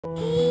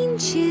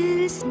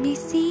angel's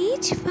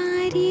message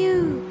for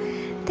you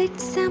that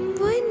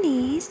someone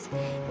is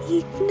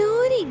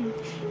ignoring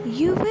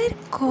your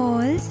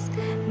calls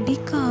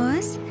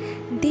because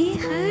they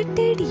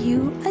hurted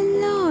you a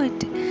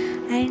lot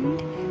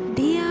and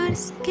they are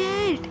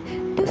scared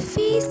to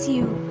face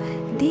you.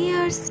 They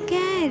are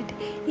scared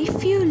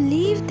if you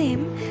leave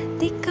them,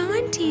 they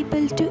can't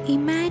able to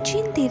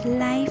imagine their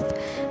life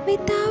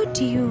without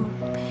you.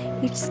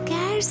 It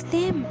scares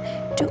them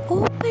to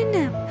open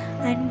up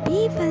and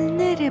be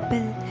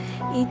vulnerable.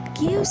 It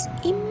gives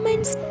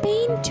immense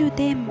pain to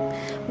them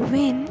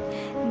when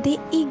they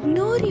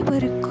ignore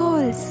your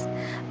calls.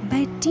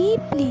 But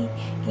deeply,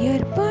 your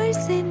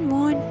person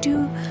want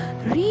to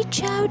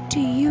reach out to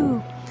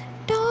you,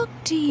 talk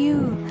to you,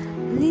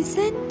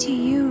 listen to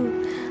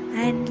you,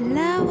 and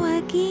love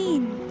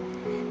again.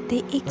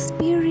 They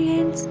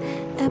experience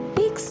a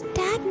big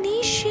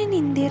stagnation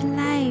in their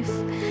life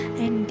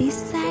and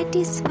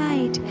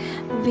dissatisfied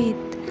with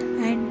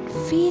and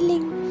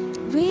feeling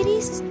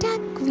very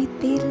stuck with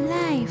their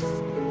life.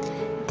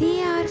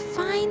 They are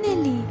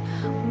finally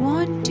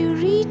want to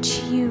reach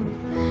you,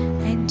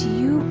 and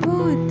you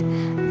both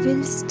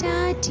will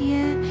start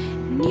a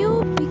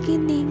new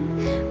beginning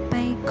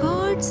by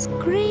God's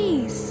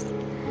grace.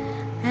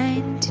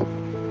 And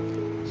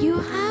you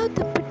have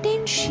the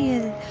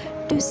potential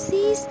to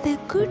seize the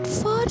good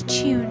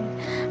fortune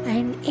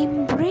and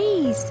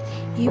embrace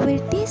your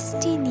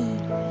destiny.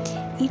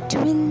 It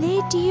will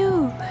lead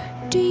you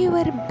to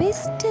your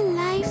best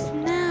life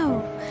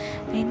now,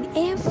 and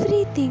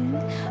everything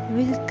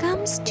will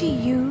comes to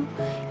you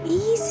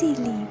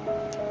easily.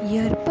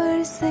 Your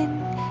person,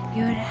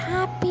 your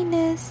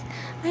happiness,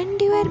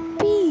 and your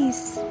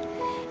peace,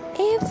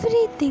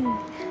 everything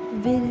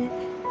will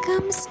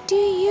comes to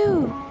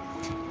you.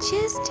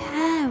 Just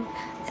have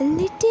a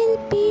little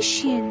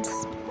patience.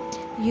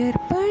 Your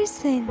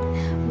person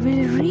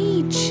will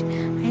reach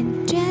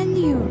and tell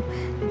you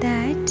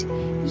that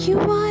you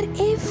are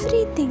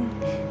everything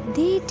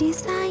they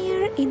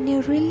desire in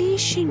a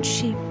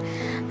relationship,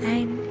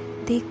 and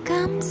they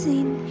comes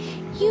in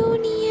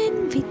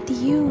union with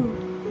you.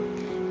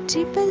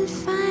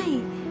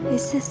 555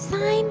 is a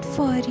sign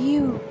for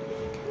you.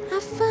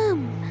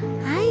 Affirm,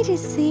 I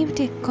received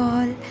a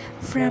call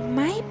from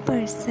my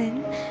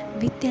person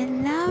with a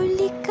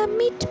lovely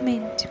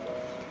commitment.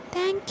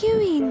 Thank you,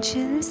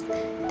 angels.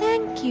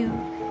 Thank you.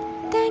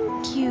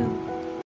 Thank you.